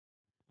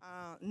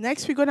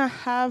Next, we're going to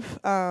have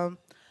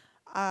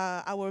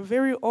our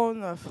very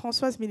own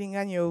Francoise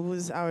Milinganyo,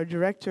 who's our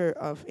Director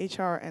of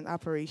HR and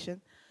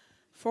Operation,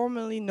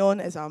 formerly known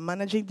as our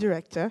Managing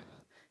Director.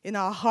 In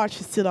our heart,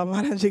 she's still our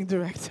Managing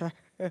Director.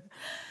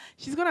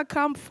 She's going to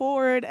come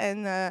forward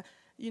and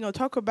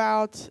talk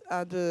about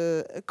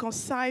the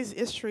concise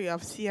history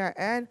of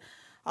CIN,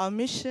 our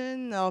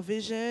mission, our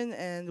vision,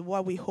 and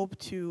what we hope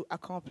to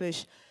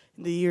accomplish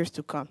in the years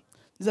to come.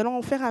 Nous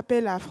allons faire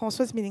appel à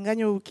Francoise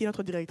Milinganyo, qui est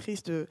notre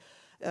directrice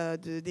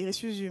des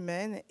ressources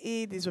humaines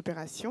et des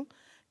opérations,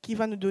 qui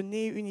va nous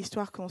donner une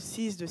histoire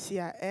concise de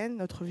CIN,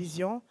 notre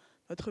vision,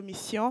 notre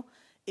mission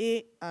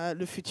et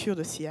le futur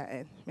de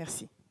CIN.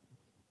 Merci.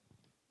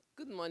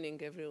 Good morning,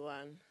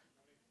 everyone.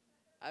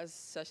 As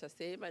Sasha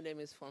said, my name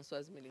is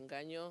Francoise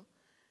Milinganyo,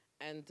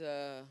 and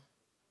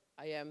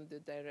I am the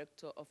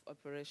Director of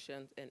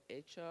Operations and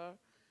HR,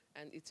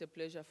 and it's a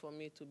pleasure for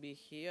me to be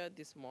here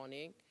this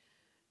morning.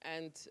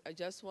 And I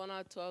just want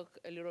to talk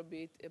a little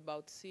bit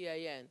about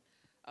CIN.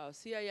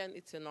 CIN,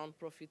 it's a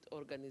non-profit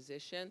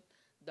organization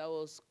that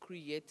was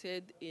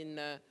created in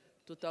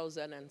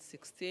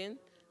 2016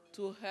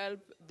 to help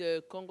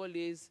the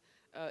Congolese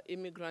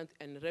immigrants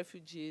and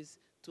refugees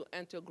to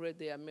integrate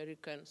the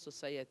American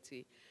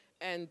society.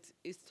 And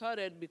it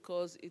started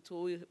because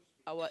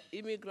our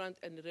immigrant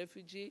and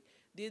refugee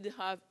did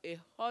have a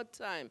hard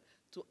time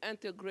to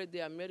integrate the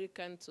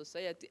American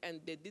society,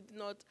 and they did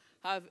not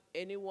have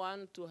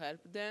anyone to help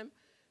them.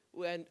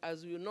 When,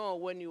 as you know,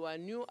 when you are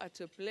new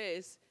at a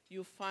place,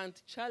 you find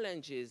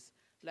challenges,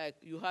 like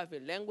you have a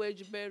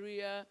language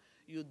barrier,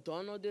 you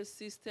don't know the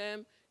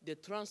system, the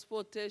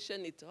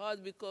transportation, it's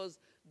hard because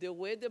the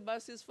way the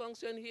buses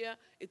function here,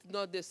 it's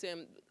not the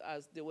same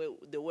as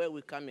the way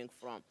we're coming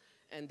from.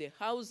 And the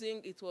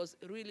housing, it was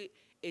really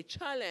a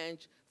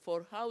challenge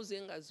for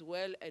housing as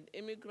well, an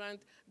immigrant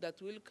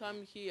that will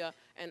come here,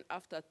 and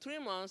after 3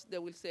 months, they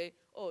will say,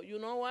 oh, you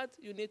know what?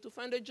 You need to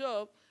find a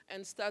job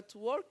and start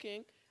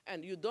working,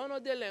 and you don't know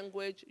the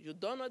language, you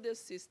don't know the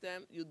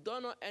system, you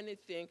don't know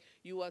anything.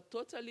 You are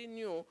totally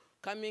new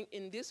coming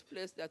in this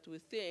place that we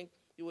think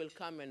you will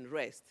come and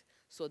rest.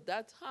 So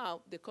that's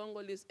how the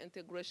Congolese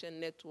Integration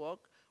Network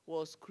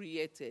was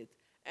created.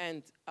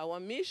 And our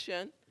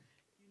mission,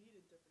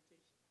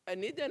 I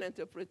need an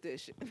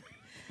interpretation.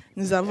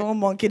 Nous avons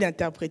manqué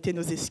d'interpréter,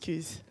 nos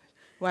excuses.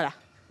 Voilà.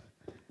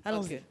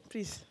 Allons-y, Okay.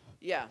 please.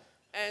 Yeah,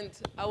 and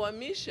our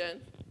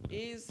mission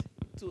is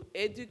to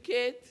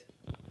educate,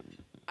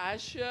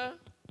 assure,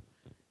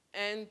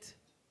 and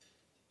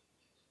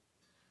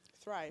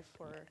Thrive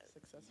for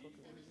successful.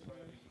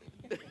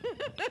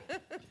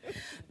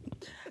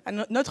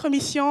 Notre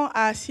mission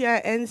à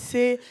CIN,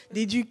 c'est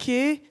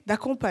d'éduquer,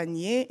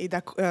 d'accompagner et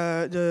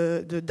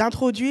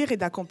d'introduire et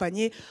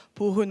d'accompagner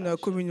pour une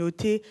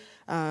communauté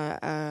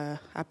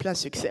à plein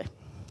succès.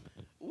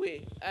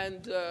 we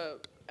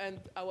and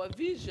our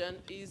vision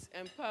is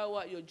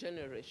empower your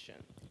generation.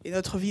 Et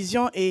notre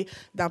vision est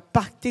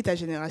d'impacter ta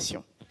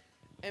génération.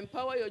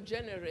 Empower your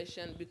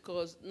generation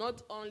because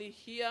not only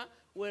here,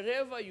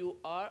 wherever you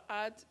are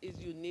at, is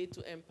you need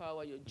to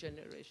empower your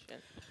generation.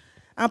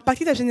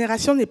 Impacter ta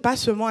génération n'est pas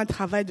seulement un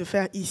travail de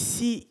faire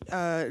ici,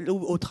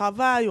 au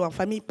travail ou en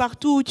famille.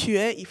 Partout où tu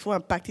es, il faut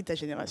impacter ta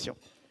génération.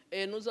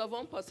 Et nous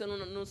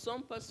ne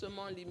sommes pas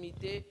seulement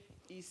limités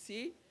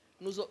ici,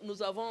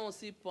 nous avons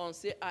aussi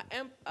pensé à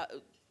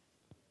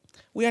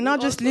We are not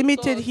just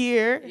limited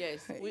here.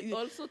 Yes, we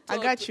also I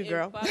thought got to you,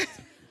 girl.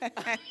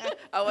 impact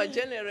our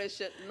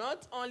generation,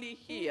 not only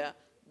here,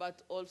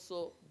 but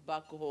also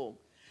back home.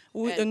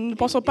 Oui, And nous ne in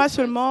pensons pas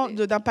different seulement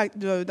states.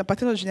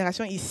 d'impacter notre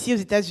génération ici aux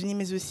États-Unis,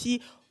 mais aussi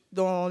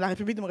dans la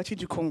République démocratique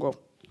du Congo.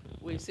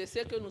 Oui, c'est ce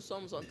que nous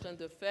sommes en train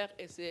de faire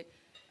et c'est,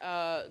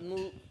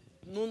 nous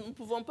ne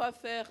pouvons pas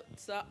faire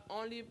ça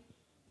only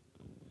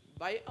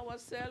by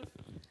ourselves,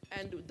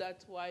 and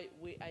that's why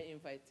we are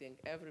inviting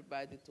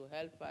everybody to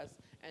help us,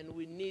 and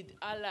we need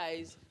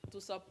allies to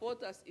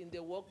support us in the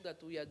work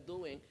that we are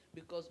doing,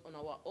 because on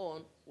our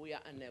own we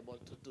are unable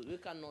to do. We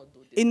cannot do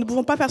this. Et nous ne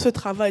pouvons pas faire ce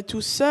travail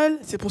tout seul.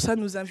 C'est pour ça que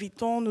nous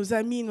invitons nos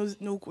amis,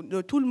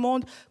 tout le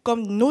monde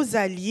comme nos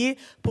alliés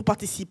pour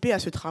participer à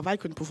ce travail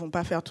que nous ne pouvons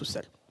pas faire tout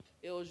seul.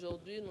 Et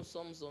aujourd'hui, nous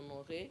sommes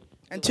honorés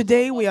And de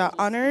today vous we avoir are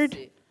tous honored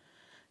ici,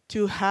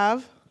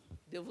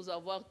 de vous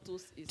avoir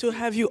tous ici.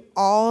 have you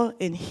all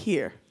in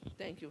here.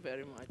 Thank you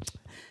very much.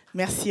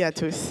 Merci à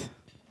tous.